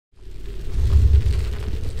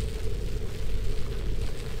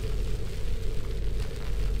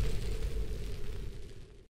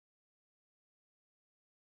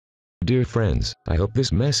Dear friends, I hope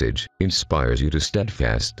this message inspires you to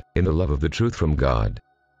steadfast in the love of the truth from God.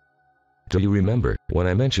 Do you remember when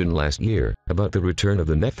I mentioned last year about the return of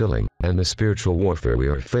the Nephilim and the spiritual warfare we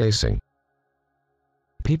are facing?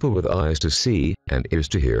 People with eyes to see and ears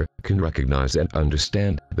to hear can recognize and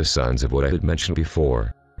understand the signs of what I had mentioned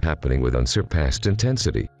before, happening with unsurpassed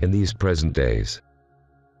intensity in these present days.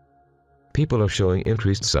 People are showing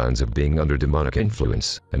increased signs of being under demonic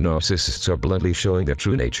influence, and narcissists are bluntly showing their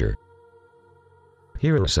true nature.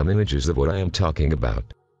 Here are some images of what I am talking about.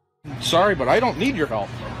 Sorry, but I don't need your help.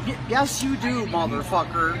 Yes, you do,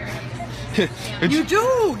 motherfucker. You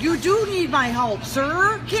do need my help,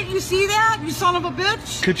 sir. Can't you see that, you son of a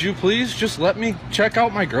bitch? Could you please just let me check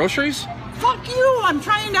out my groceries? Fuck you, I'm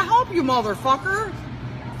trying to help you, motherfucker.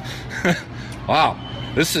 Wow,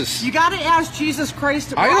 this is... You gotta ask Jesus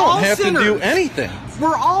Christ. I don't have to do anything.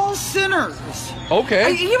 We're all sinners.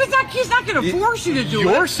 Okay. He's not gonna force you to do it.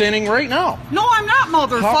 You're sinning right now. No, I'm not,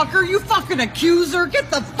 motherfucker. You fucking accuser. Get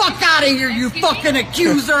the fuck out of here, you fucking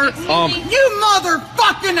accuser. You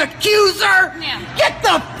motherfucking accuser. Get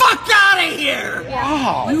the fuck out of here.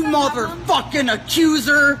 Wow. You motherfucking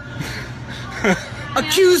accuser.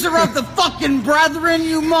 Accuser of the fucking brethren,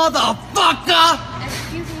 you motherfucker.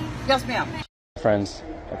 Excuse me. Yes, ma'am. Friends,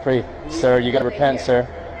 I pray, sir, you gotta repent, sir.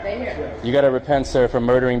 You gotta repent, sir, for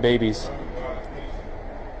murdering babies.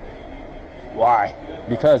 Why?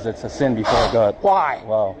 Because it's a sin before God. Why?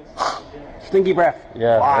 Wow. Stinky breath.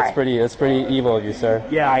 Yeah, Why? that's pretty evil of you, sir.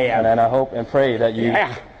 Yeah, I am. And I hope and pray that you...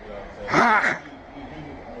 Yeah.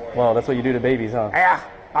 Well, that's what you do to babies, huh? Yeah,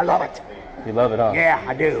 I love it. You love it, huh? Yeah,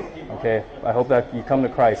 I do. Okay, I hope that you come to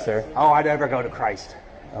Christ, sir. Oh, I never go to Christ.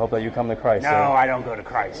 I hope that you come to Christ, No, sir. I don't go to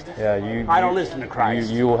Christ. Yeah, I don't listen to Christ.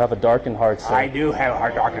 You will have a darkened heart, sir. I do have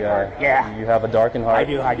a darkened heart. Yeah. You have a darkened heart.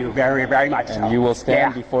 I do very, very much so. And you will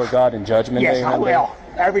stand before God in judgment day. Yes, I will.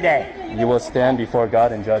 Every day. You will stand before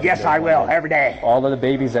God in judgment day. Yes, I will. Every day. All of the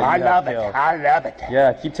babies that you have killed. I love it.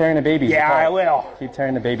 Yeah, keep tearing the babies apart. Yeah, I will. Keep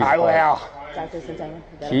tearing the babies I apart.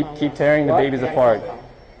 will. Keep tearing the babies apart.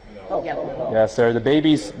 Yes, sir. The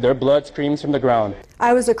babies, their blood screams from the ground.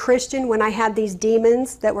 I was a Christian when I had these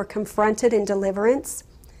demons that were confronted in deliverance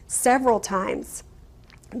several times.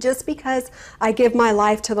 Just because I give my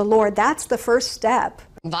life to the Lord, that's the first step.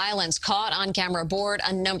 Violence caught on camera aboard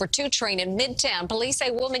a number 2 train in Midtown. Police say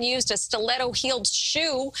a woman used a stiletto-heeled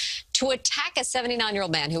shoe to attack a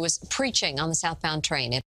 79-year-old man who was preaching on the southbound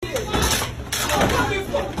train.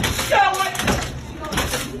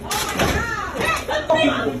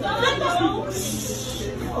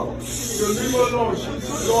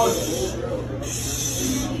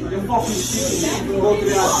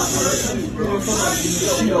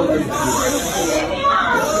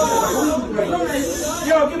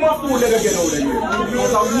 Yo, get my food, let her get over there.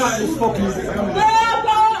 Because I'm not this fucking...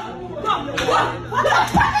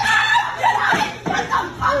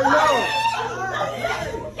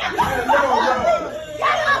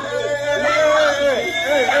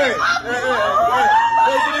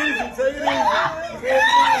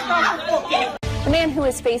 The man who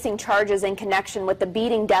is facing charges in connection with the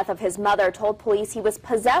beating death of his mother told police he was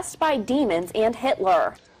possessed by demons and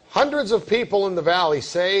Hitler. Hundreds of people in the valley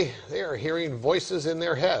say they are hearing voices in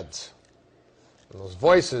their heads. And those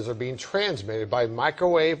voices are being transmitted by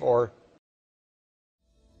microwave or...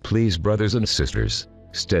 Please, brothers and sisters,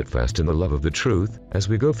 steadfast in the love of the truth as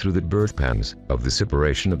we go through the birth pangs of the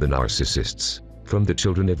separation of the narcissists from the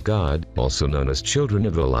children of God, also known as children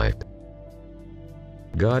of the light.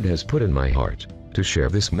 God has put in my heart to share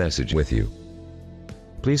this message with you.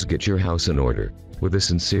 Please get your house in order with a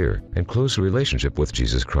sincere and close relationship with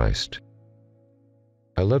Jesus Christ.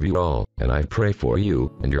 I love you all, and I pray for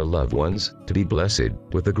you and your loved ones to be blessed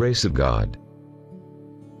with the grace of God.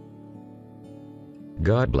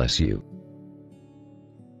 God bless you.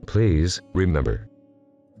 Please remember,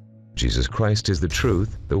 Jesus Christ is the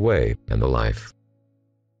truth, the way, and the life.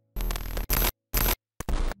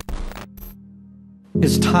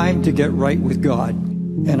 It's time to get right with God.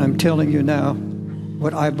 And I'm telling you now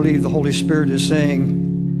what I believe the Holy Spirit is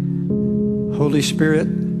saying. Holy Spirit,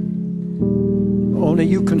 only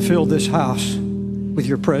you can fill this house with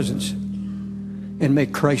your presence and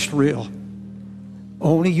make Christ real.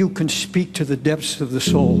 Only you can speak to the depths of the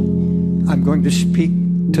soul. I'm going to speak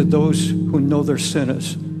to those who know they're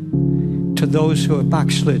sinners, to those who have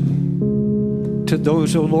backslidden, to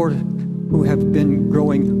those, oh Lord, who have been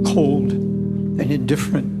growing cold and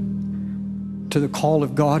indifferent to the call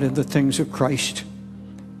of God and the things of Christ.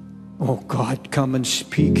 Oh God, come and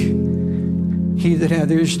speak. He that hath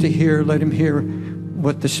ears to hear, let him hear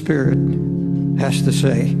what the Spirit has to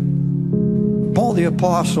say. Paul the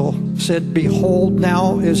Apostle said, behold,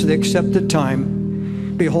 now is the accepted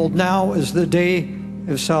time. Behold, now is the day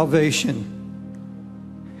of salvation.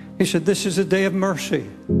 He said, this is a day of mercy.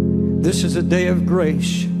 This is a day of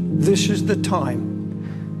grace. This is the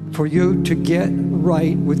time for you to get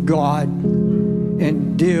right with God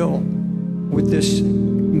and deal with this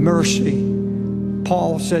mercy.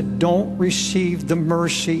 Paul said, don't receive the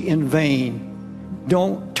mercy in vain.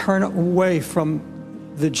 Don't turn away from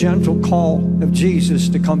the gentle call of Jesus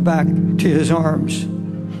to come back to his arms.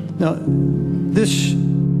 Now, this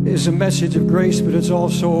is a message of grace, but it's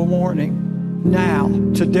also a warning. Now,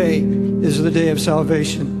 today is the day of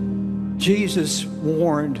salvation. Jesus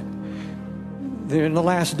warned that in the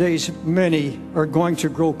last days, many are going to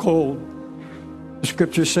grow cold. The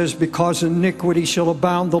scripture says, because iniquity shall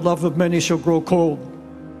abound, the love of many shall grow cold.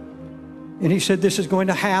 And he said this is going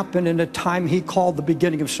to happen in a time he called the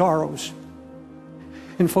beginning of sorrows.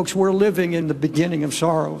 And folks, we're living in the beginning of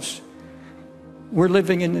sorrows. We're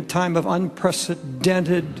living in a time of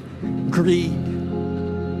unprecedented greed,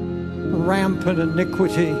 rampant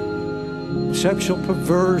iniquity, sexual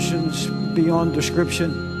perversions beyond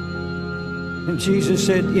description. And Jesus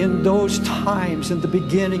said, in those times, in the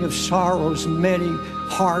beginning of sorrows, many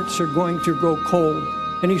hearts are going to grow cold.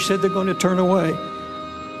 And he said they're going to turn away.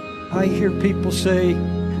 I hear people say,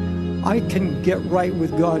 I can get right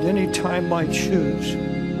with God anytime I choose.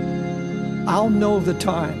 I'll know the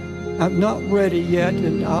time. I'm not ready yet,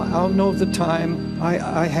 and I'll know the time.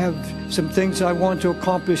 I have some things I want to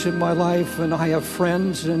accomplish in my life, and I have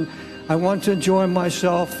friends, and I want to enjoy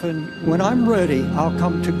myself, and when I'm ready, I'll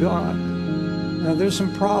come to God. Now, there's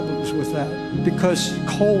some problems with that, because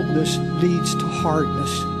coldness leads to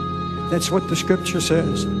hardness. That's what the scripture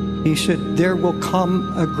says. He said, there will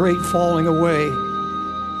come a great falling away,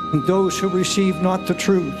 and those who receive not the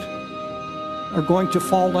truth are going to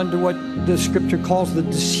fall under what the scripture calls the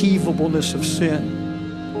deceivableness of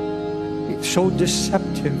sin. It's so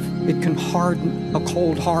deceptive, it can harden a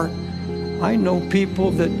cold heart. I know people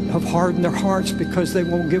that have hardened their hearts because they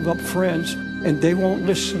won't give up friends, and they won't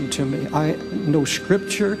listen to me. I know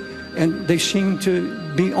scripture, and they seem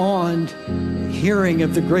to be beyond hearing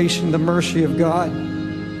of the grace and the mercy of God.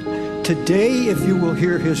 Today, if you will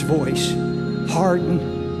hear his voice, harden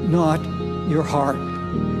not your heart.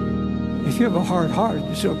 If you have a hard heart,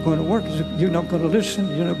 it's not going to work. You're not going to listen.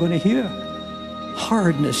 You're not going to hear.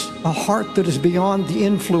 Hardness, a heart that is beyond the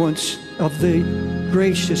influence of the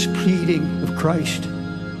gracious pleading of Christ.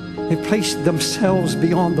 They place themselves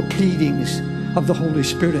beyond the pleadings of the Holy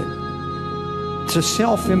Spirit. It's a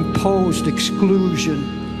self-imposed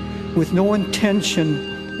exclusion with no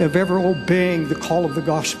intention of ever obeying the call of the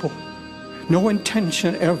gospel. No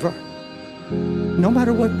intention ever. No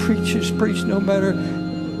matter what preachers preach, no matter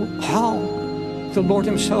how the Lord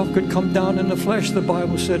himself could come down in the flesh, the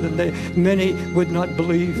Bible said, and many would not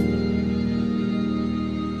believe.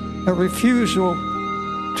 A refusal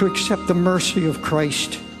to accept the mercy of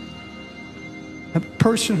Christ. A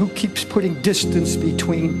person who keeps putting distance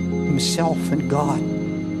between himself and God.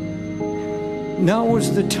 Now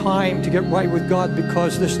is the time to get right with God,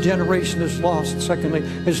 because this generation is lost. Secondly,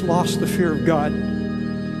 has lost the fear of God.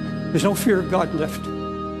 There's no fear of God left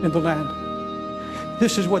in the land.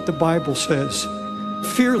 This is what the Bible says.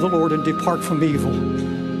 Fear the Lord and depart from evil.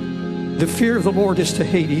 The fear of the Lord is to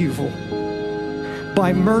hate evil.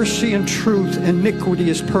 By mercy and truth, iniquity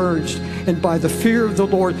is purged, and by the fear of the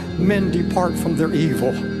Lord, men depart from their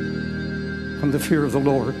evil. From the fear of the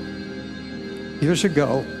Lord. Years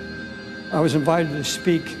ago, I was invited to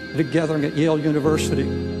speak at a gathering at Yale University.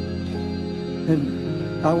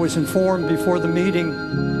 And I was informed before the meeting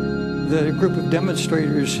that a group of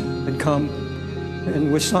demonstrators had come,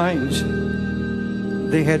 and with signs,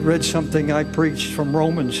 they had read something I preached from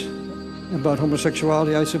Romans about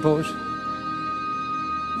homosexuality, I suppose.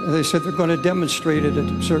 They said they're going to demonstrate it at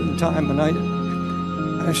a certain time, and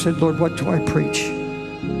I said, Lord, what do I preach?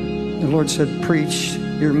 The Lord said, preach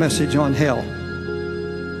your message on hell.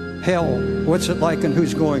 Hell, what's it like and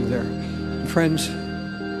who's going there? And friends,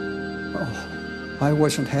 I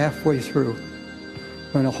wasn't halfway through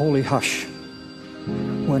when a holy hush,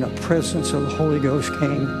 when a presence of the Holy Ghost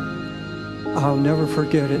came. I'll never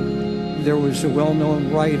forget it. There was a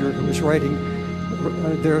well-known writer who was writing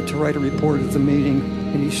there to write a report at the meeting,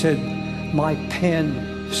 and he said, my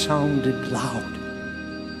pen sounded loud.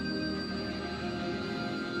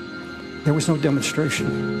 There was no demonstration.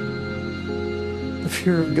 The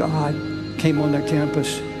fear of God came on that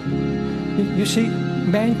campus. You see,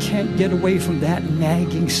 man can't get away from that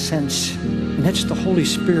nagging sense, and that's the Holy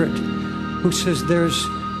Spirit who says there's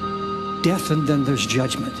death and then there's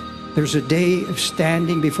judgment. There's a day of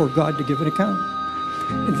standing before God to give an account.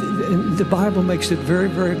 And the Bible makes it very,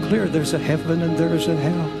 very clear. There's a heaven and there's a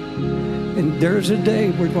hell. And there's a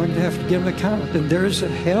day we're going to have to give an account. And there's a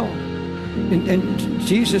hell. And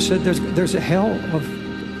Jesus said there's a hell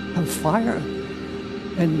of fire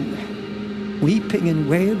and weeping and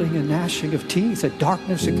wailing and gnashing of teeth, a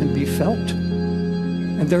darkness that can be felt.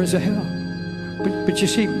 And there's a hell. But you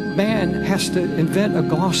see, man has to invent a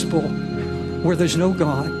gospel where there's no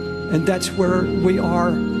God. And that's where we are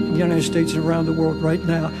in the United States and around the world right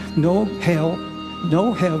now. No hell,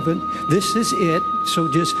 no heaven. This is it. So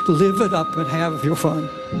just live it up and have your fun.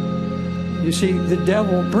 You see, the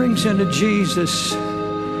devil brings in a Jesus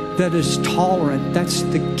that is tolerant. That's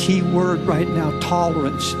the key word right now,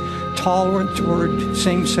 tolerance. Tolerant toward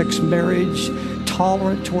same-sex marriage,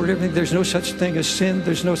 tolerant toward everything. There's no such thing as sin.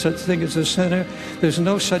 There's no such thing as a sinner. There's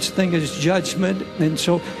no such thing as judgment. And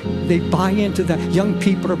so they buy into that. Young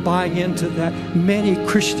people are buying into that. Many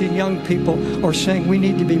Christian young people are saying we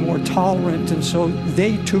need to be more tolerant. And so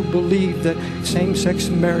they too believe that same-sex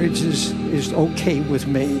marriage is okay with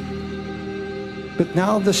me. But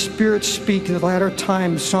now the Spirit speaks in the latter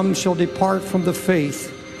times, some shall depart from the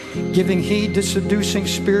faith, giving heed to seducing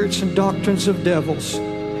spirits and doctrines of devils,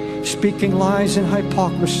 speaking lies and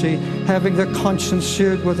hypocrisy, having their conscience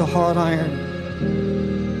seared with a hot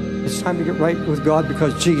iron. It's time to get right with God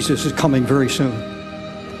because Jesus is coming very soon.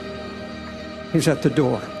 He's at the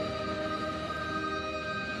door.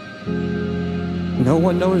 No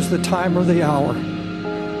one knows the time or the hour,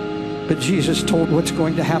 but Jesus told what's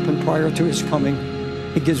going to happen prior to his coming.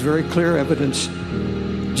 He gives very clear evidence.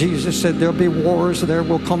 Jesus said there'll be wars, there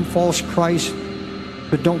will come false Christ,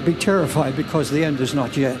 but don't be terrified because the end is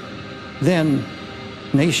not yet. Then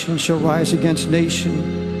nation shall rise against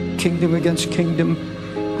nation, kingdom against kingdom.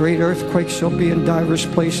 Great earthquakes shall be in divers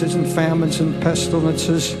places, and famines and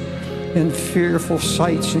pestilences, and fearful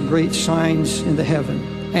sights and great signs in the heaven.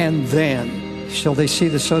 And then shall they see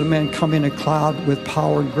the Son of Man come in a cloud with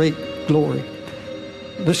power and great glory.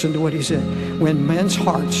 Listen to what he said. When men's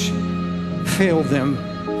hearts fail them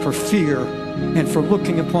for fear and for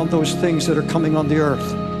looking upon those things that are coming on the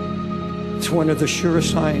earth, it's one of the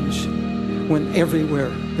surest signs when everywhere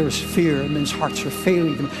there's fear and men's hearts are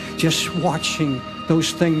failing them, just watching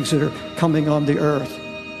those things that are coming on the earth.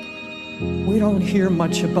 We don't hear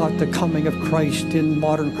much about the coming of Christ in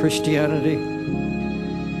modern Christianity.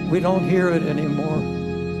 We don't hear it anymore.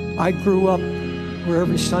 I grew up where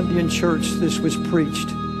every Sunday in church this was preached.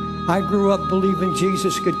 I grew up believing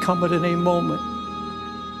Jesus could come at any moment.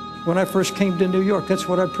 When I first came to New York, that's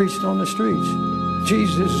what I preached on the streets.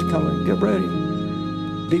 Jesus is coming, get ready.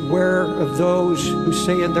 Beware of those who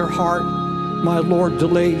say in their heart, my Lord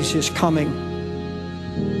delays his coming.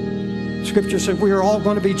 Scripture said we are all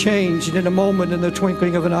going to be changed in a moment, in the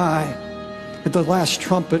twinkling of an eye. At the last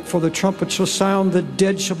trumpet, for the trumpet shall sound, the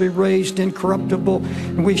dead shall be raised incorruptible,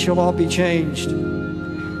 and we shall all be changed.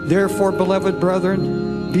 Therefore, beloved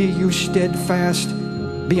brethren, be you steadfast,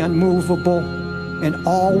 be unmovable, and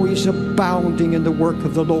always abounding in the work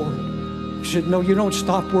of the Lord. He said, no, you don't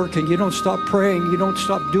stop working, you don't stop praying, you don't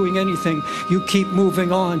stop doing anything. You keep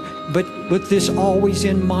moving on, but with this always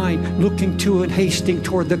in mind, looking to and hasting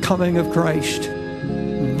toward the coming of Christ.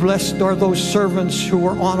 Blessed are those servants who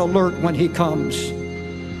are on alert when he comes.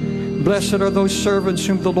 Blessed are those servants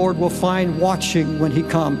whom the Lord will find watching when he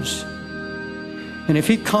comes. And if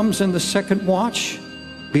he comes in the second watch,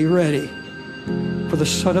 be ready. For the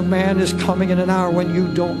Son of Man is coming in an hour when you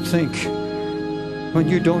don't think, when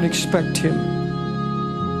you don't expect him.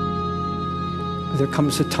 There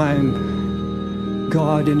comes a time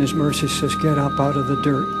God in his mercy says, get up out of the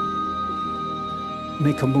dirt.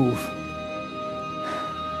 Make a move.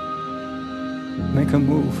 Make a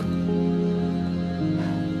move.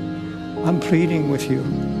 I'm pleading with you.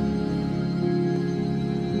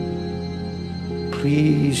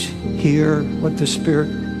 Please hear what the Spirit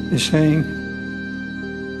is saying.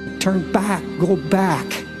 Turn back, go back.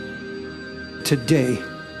 Today,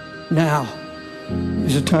 now,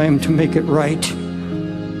 is a time to make it right.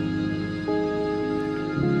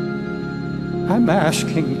 I'm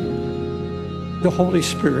asking the Holy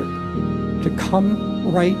Spirit to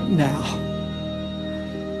come right now.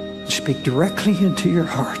 Speak directly into your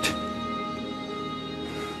heart.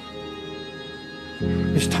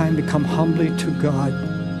 It's time to come humbly to God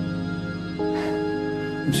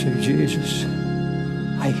and say, Jesus,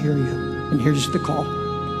 I hear you. And here's the call.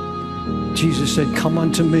 Jesus said, come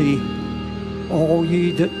unto me, all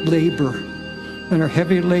ye that labor and are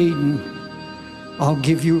heavy laden. I'll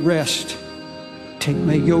give you rest. Take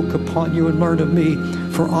my yoke upon you and learn of me,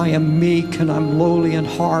 for I am meek and I'm lowly in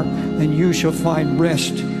heart, and you shall find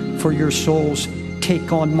rest for your souls.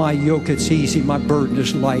 Take on my yoke, it's easy, my burden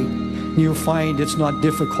is light. And you'll find it's not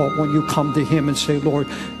difficult when you come to him and say, Lord,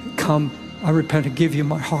 come, I repent, I give you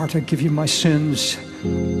my heart, I give you my sins.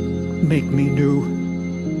 Make me new.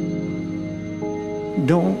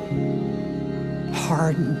 Don't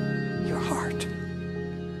harden